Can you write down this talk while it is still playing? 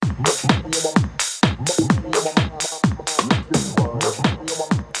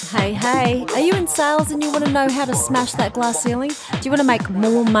Hey, are you in sales and you want to know how to smash that glass ceiling? Do you want to make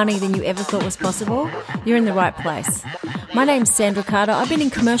more money than you ever thought was possible? You're in the right place. My name's Sandra Carter. I've been in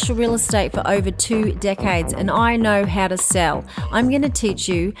commercial real estate for over 2 decades and I know how to sell. I'm going to teach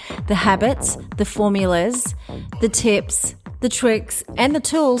you the habits, the formulas, the tips, the tricks and the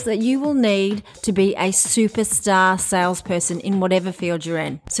tools that you will need to be a superstar salesperson in whatever field you're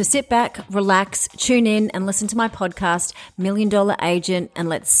in. So sit back, relax, tune in and listen to my podcast, Million Dollar Agent, and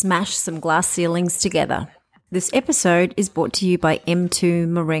let's smash some glass ceilings together. This episode is brought to you by M2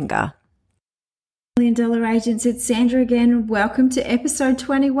 Moringa. Million Dollar Agents, it's Sandra again. Welcome to episode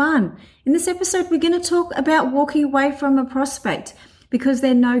 21. In this episode, we're going to talk about walking away from a prospect because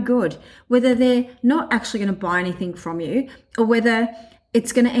they're no good, whether they're not actually going to buy anything from you or whether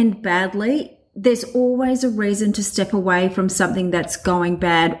it's going to end badly. There's always a reason to step away from something that's going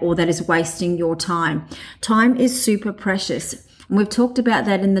bad or that is wasting your time. Time is super precious. And we've talked about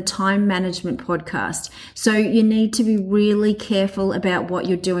that in the time management podcast. So you need to be really careful about what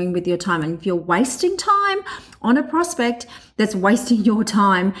you're doing with your time. And if you're wasting time on a prospect that's wasting your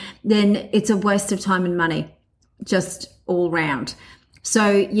time, then it's a waste of time and money, just all round.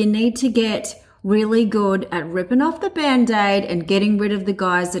 So you need to get really good at ripping off the Band-Aid and getting rid of the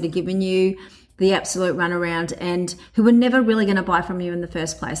guys that are giving you the absolute runaround and who were never really going to buy from you in the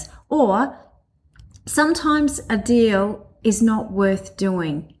first place. Or sometimes a deal is not worth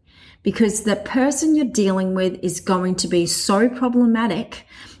doing because the person you're dealing with is going to be so problematic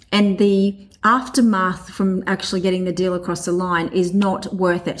and the aftermath from actually getting the deal across the line is not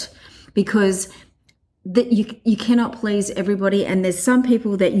worth it because that you cannot please everybody and there's some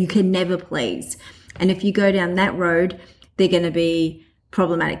people that you can never please. And if you go down that road, they're going to be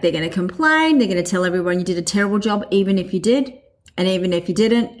problematic. They're going to complain. They're going to tell everyone you did a terrible job, even if you did. And even if you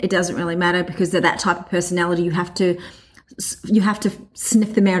didn't, it doesn't really matter because they're that type of personality. You have to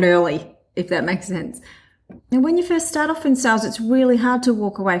sniff them out early, if that makes sense. And when you first start off in sales, it's really hard to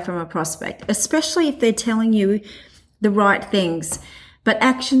walk away from a prospect, especially if they're telling you the right things. But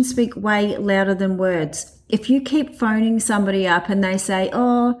actions speak way louder than words. If you keep phoning somebody up and they say,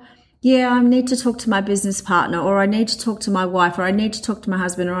 oh, yeah, I need to talk to my business partner, or I need to talk to my wife, or I need to talk to my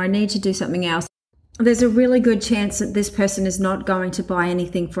husband, or I need to do something else, there's a really good chance that this person is not going to buy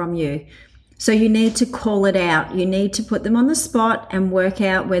anything from you. So you need to call it out. You need to put them on the spot and work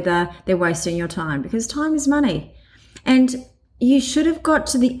out whether they're wasting your time because time is money. And you should have got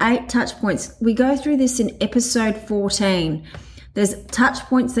to the 8 touch points. We go through this in episode 14. There's touch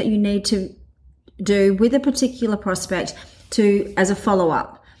points that you need to do with a particular prospect as a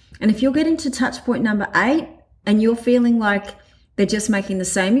follow-up. And if you're getting to touch point number 8 and you're feeling like they're just making the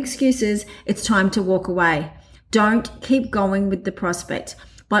same excuses, it's time to walk away. Don't keep going with the prospect.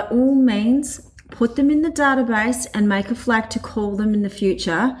 By all means, put them in the database and make a flag to call them in the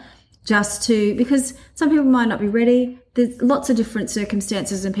future because some people might not be ready. There's lots of different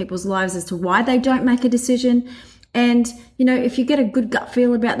circumstances in people's lives as to why they don't make a decision. And, if you get a good gut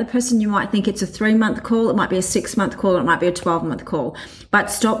feel about the person, you might think it's a 3-month call, it might be a 6-month call, it might be a 12-month call.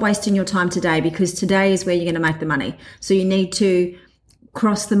 But stop wasting your time today because today is where you're going to make the money. So you need to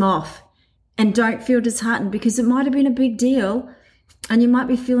cross them off and don't feel disheartened because it might have been a big deal and you might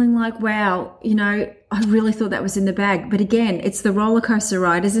be feeling like, wow, I really thought that was in the bag. But again, it's the roller coaster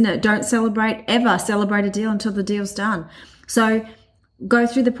ride, isn't it? Don't celebrate a deal until the deal's done. So go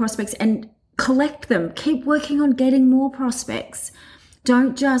through the prospects and collect them. Keep working on getting more prospects.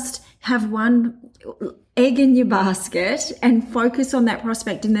 Don't just have one egg in your basket and focus on that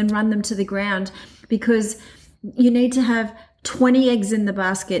prospect and then run them to the ground because you need to have 20 eggs in the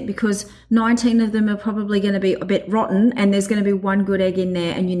basket because 19 of them are probably going to be a bit rotten and there's going to be one good egg in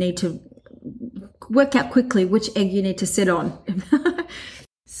there and you need to work out quickly which egg you need to sit on.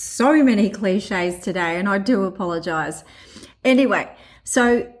 So many cliches today and I do apologize. Anyway,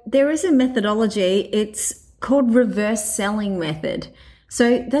 so there is a methodology. It's called reverse selling method.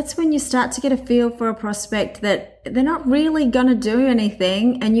 So that's when you start to get a feel for a prospect that they're not really going to do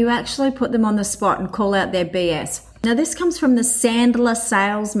anything and you actually put them on the spot and call out their BS. Now this comes from the Sandler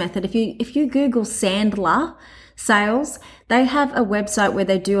sales method. If you Google Sandler sales, they have a website where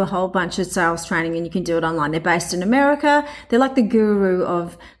they do a whole bunch of sales training and you can do it online. They're based in America. They're like the guru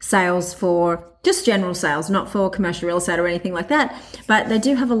of sales for just general sales, not for commercial real estate or anything like that. But they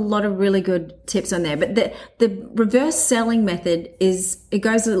do have a lot of really good tips on there. But the reverse selling method it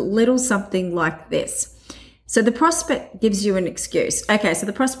goes a little something like this. So the prospect gives you an excuse. Okay, so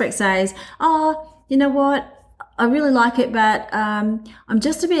the prospect says, oh, you know what? I really like it, but I'm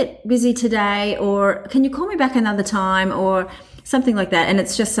just a bit busy today, or can you call me back another time, or something like that. And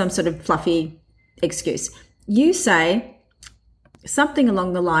it's just some sort of fluffy excuse. You say, something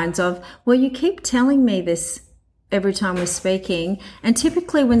along the lines of, well, you keep telling me this every time we're speaking. And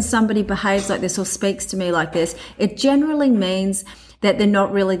typically when somebody behaves like this or speaks to me like this, it generally means that they're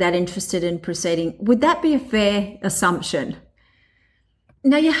not really that interested in proceeding. Would that be a fair assumption?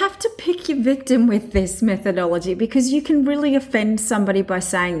 Now, you have to pick your victim with this methodology because you can really offend somebody by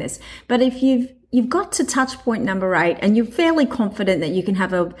saying this. But if you've got to touch point number 8 and you're fairly confident that you can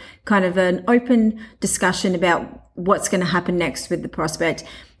have a kind of an open discussion about what's going to happen next with the prospect,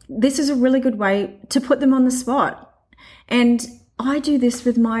 this is a really good way to put them on the spot. And I do this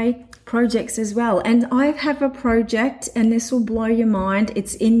with my projects as well. And I have a project, and this will blow your mind.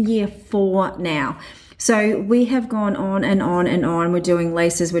 It's in year 4 now. So we have gone on and on and on. We're doing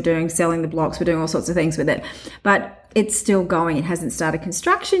leases, we're doing selling the blocks, we're doing all sorts of things with it. But it's still going. It hasn't started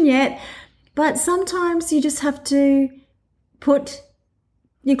construction yet. But sometimes you just have to put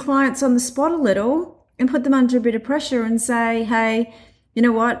your clients on the spot a little and put them under a bit of pressure and say, hey, you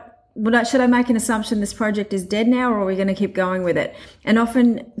know what? Should I make an assumption this project is dead now, or are we going to keep going with it? And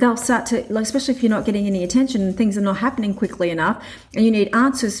often they'll start to, like, especially if you're not getting any attention and things are not happening quickly enough and you need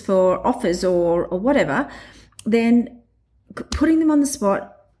answers for offers or whatever, then putting them on the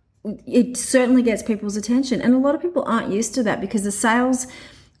spot, it certainly gets people's attention. And a lot of people aren't used to that because the sales,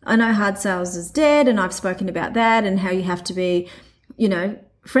 I know hard sales is dead, and I've spoken about that and how you have to be,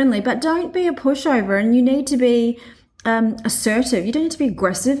 friendly, but don't be a pushover, and you need to be assertive. You don't need to be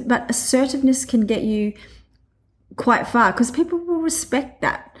aggressive, but assertiveness can get you quite far because people will respect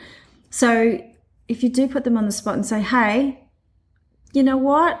that. So if you do put them on the spot and say, hey, you know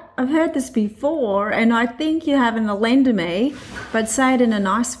what? I've heard this before and I think you're having a lend to me, but say it in a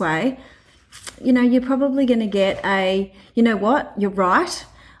nice way. You're probably going to get a, you know what? You're right.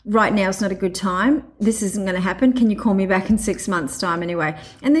 Right now is not a good time. This isn't going to happen. Can you call me back in 6 months' time anyway?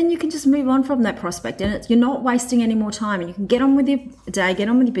 And then you can just move on from that prospect, and you're not wasting any more time, and you can get on with your day, get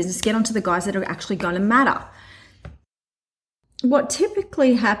on with your business, get on to the guys that are actually going to matter. What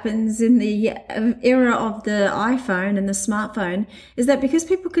typically happens in the era of the iPhone and the smartphone is that because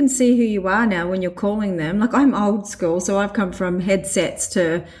people can see who you are now when you're calling them, like I'm old school, so I've come from headsets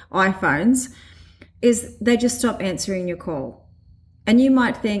to iPhones, is they just stop answering your call. And you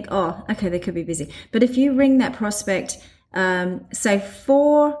might think, oh, okay, they could be busy. But if you ring that prospect, say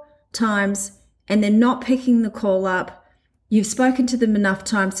 4 times, and they're not picking the call up, you've spoken to them enough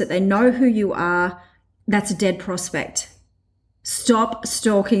times that they know who you are, that's a dead prospect. Stop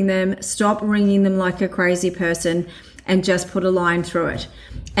stalking them, stop ringing them like a crazy person, and just put a line through it.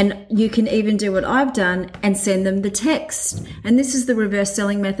 And you can even do what I've done and send them the text. And this is the reverse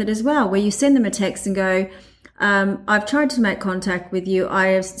selling method as well, where you send them a text and go, I've tried to make contact with you. I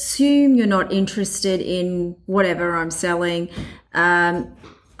assume you're not interested in whatever I'm selling.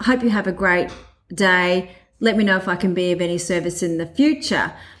 Hope you have a great day. Let me know if I can be of any service in the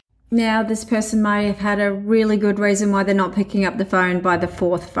future. Now, this person may have had a really good reason why they're not picking up the phone by the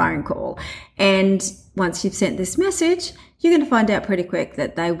 4th phone call. And once you've sent this message, you're going to find out pretty quick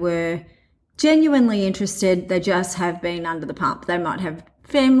that they were genuinely interested. They just have been under the pump. They might have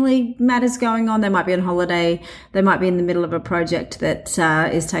family matters going on. They might be on holiday. They might be in the middle of a project that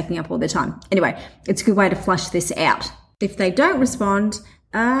is taking up all their time. Anyway, it's a good way to flush this out. If they don't respond,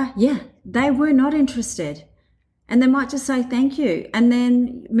 they were not interested. And they might just say thank you and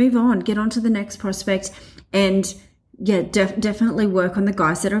then move on, get on to the next prospect, and definitely work on the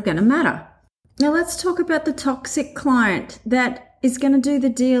guys that are going to matter. Now let's talk about the toxic client that is going to do the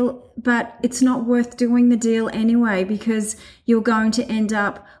deal, but it's not worth doing the deal anyway because you're going to end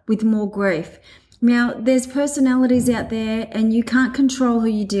up with more grief. Now, there's personalities out there and you can't control who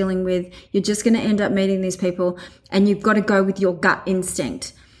you're dealing with. You're just going to end up meeting these people and you've got to go with your gut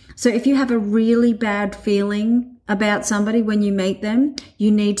instinct. So if you have a really bad feeling about somebody when you meet them,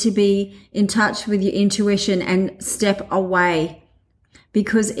 you need to be in touch with your intuition and step away,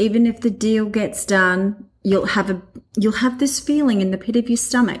 because even if the deal gets done, you'll have this feeling in the pit of your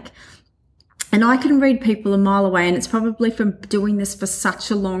stomach. And I can read people a mile away, and it's probably from doing this for such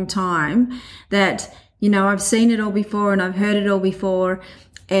a long time that, I've seen it all before and I've heard it all before.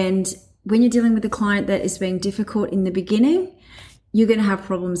 And when you're dealing with a client that is being difficult in the beginning, you're going to have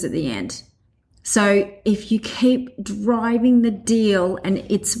problems at the end. So if you keep driving the deal and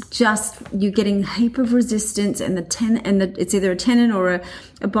it's just, you're getting a heap of resistance and it's either a tenant or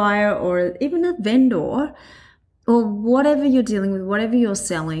a buyer or even a vendor or whatever you're dealing with, whatever you're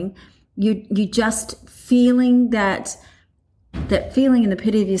selling, you just feeling that feeling in the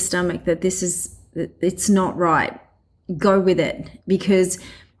pit of your stomach that it's not right. Go with it, because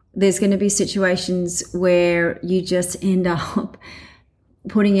there's going to be situations where you just end up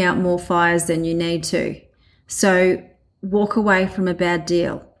putting out more fires than you need to. So walk away from a bad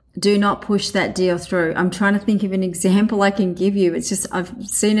deal. Do not push that deal through. I'm trying to think of an example I can give you. It's just, I've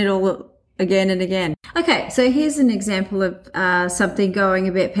seen it all again and again. Okay, so here's an example of something going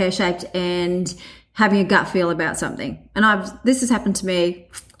a bit pear-shaped and having a gut feel about something. And this has happened to me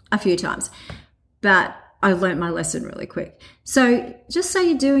a few times, but I learned my lesson really quick. So just say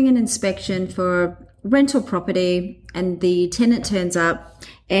you're doing an inspection for rental property and the tenant turns up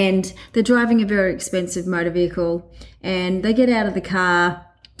and they're driving a very expensive motor vehicle and they get out of the car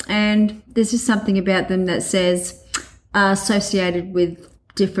and there's just something about them that says associated with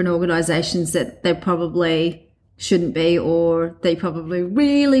different organizations that they probably shouldn't be, or they probably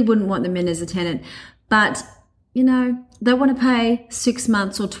really wouldn't want them in as a tenant. But, you know, they want to pay 6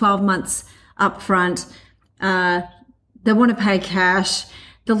 months or 12 months up front. They want to pay cash.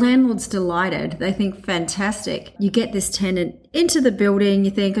 The landlord's delighted. They think, fantastic. You get this tenant into the building.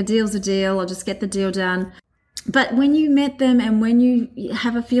 You think, a deal's a deal. I'll just get the deal done. But when you met them and when you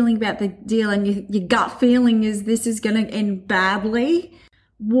have a feeling about the deal and your gut feeling is this is going to end badly,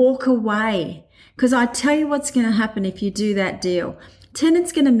 walk away. Because I tell you what's going to happen if you do that deal.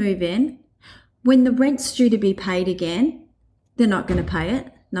 Tenant's going to move in. When the rent's due to be paid again, they're not going to pay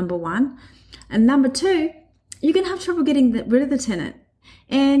it, number one. And number two, you're going to have trouble getting rid of the tenant.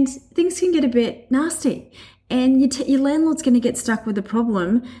 And things can get a bit nasty. And your landlord's going to get stuck with a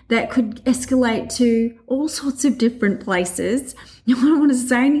problem that could escalate to all sorts of different places. I don't want to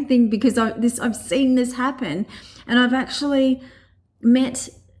say anything because I've seen this happen. And I've actually met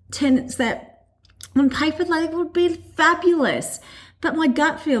tenants that on paper they would be fabulous. But my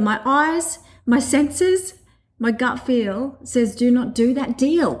gut feel, my eyes, my senses, my gut feel says do not do that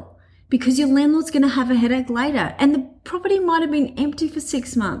deal because your landlord's going to have a headache later. And the property might have been empty for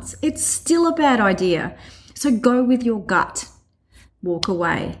 6 months. It's still a bad idea. So go with your gut, walk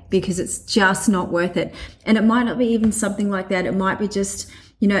away because it's just not worth it. And it might not be even something like that. It might be just,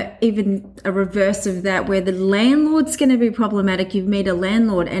 you know, even a reverse of that where the landlord's going to be problematic. You've met a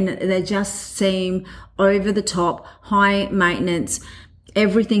landlord and they just seem over the top, high maintenance.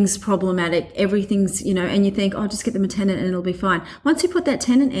 Everything's problematic. Everything's, you know, and you think, oh, just get them a tenant and it'll be fine. Once you put that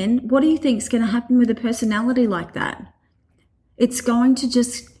tenant in, what do you think is going to happen with a personality like that? It's going to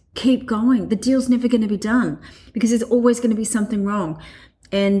just keep going. The deal's never going to be done because there's always going to be something wrong.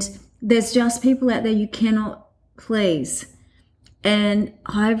 And there's just people out there you cannot please. And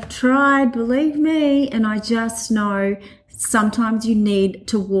I've tried, believe me, and I just know sometimes you need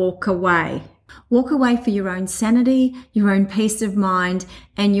to walk away. Walk away for your own sanity, your own peace of mind,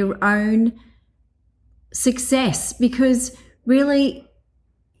 and your own success because really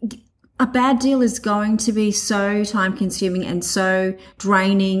a bad deal is going to be so time consuming and so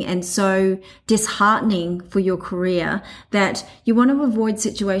draining and so disheartening for your career that you want to avoid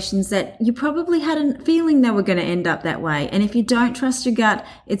situations that you probably had a feeling they were going to end up that way. And if you don't trust your gut,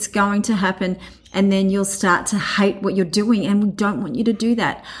 it's going to happen. And then you'll start to hate what you're doing. And we don't want you to do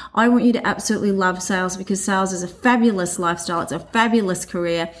that. I want you to absolutely love sales because sales is a fabulous lifestyle. It's a fabulous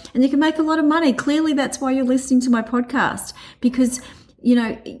career and you can make a lot of money. Clearly, that's why you're listening to my podcast because you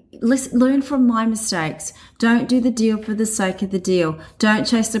know, learn from my mistakes. Don't do the deal for the sake of the deal. Don't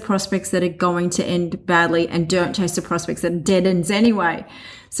chase the prospects that are going to end badly and don't chase the prospects that are dead ends anyway.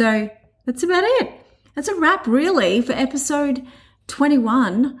 So that's about it. That's a wrap really for episode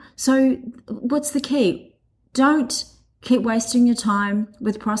 21. So what's the key? Don't keep wasting your time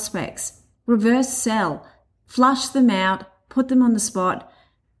with prospects. Reverse sell. Flush them out. Put them on the spot.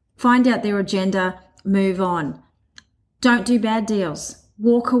 Find out their agenda. Move on. Don't do bad deals.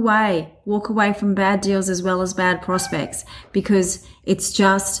 Walk away. Walk away from bad deals as well as bad prospects because it's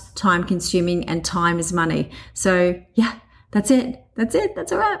just time consuming and time is money. So yeah, that's it. That's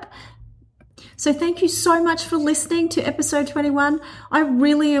a wrap. So thank you so much for listening to episode 21. I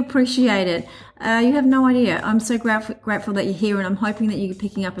really appreciate it. You have no idea. I'm so grateful that you're here and I'm hoping that you're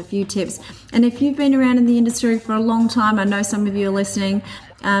picking up a few tips. And if you've been around in the industry for a long time, I know some of you are listening.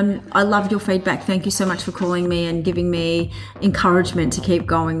 I loved your feedback. Thank you so much for calling me and giving me encouragement to keep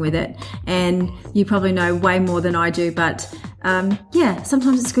going with it. And you probably know way more than I do, but yeah,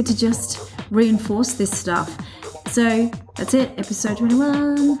 sometimes it's good to just reinforce this stuff. So that's it, episode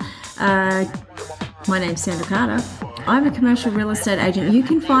 21. My name's Sandra Carter. I'm a commercial real estate agent. You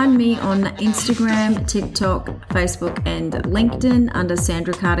can find me on Instagram, TikTok, Facebook, and LinkedIn under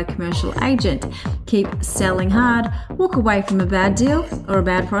Sandra Carter Commercial Agent. Keep selling hard, walk away from a bad deal or a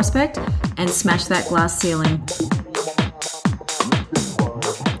bad prospect, and smash that glass ceiling.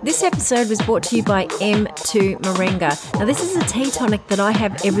 This episode was brought to you by M2 Moringa. Now, this is a tea tonic that I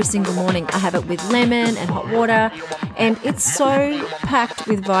have every single morning. I have it with lemon and hot water, and it's so packed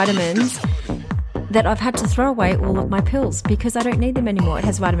with vitamins. that I've had to throw away all of my pills because I don't need them anymore. It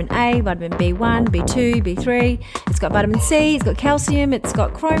has vitamin A, vitamin B1, B2, B3. It's got vitamin C, it's got calcium, it's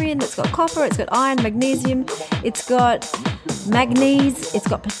got chromium, it's got copper, it's got iron, magnesium, it's got manganese, it's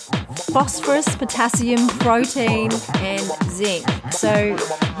got phosphorus, potassium, protein, and zinc. So,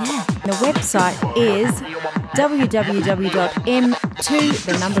 yeah, the website is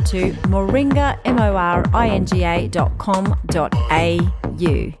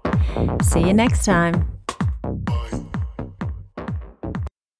www.moringa.com.au. See you next time.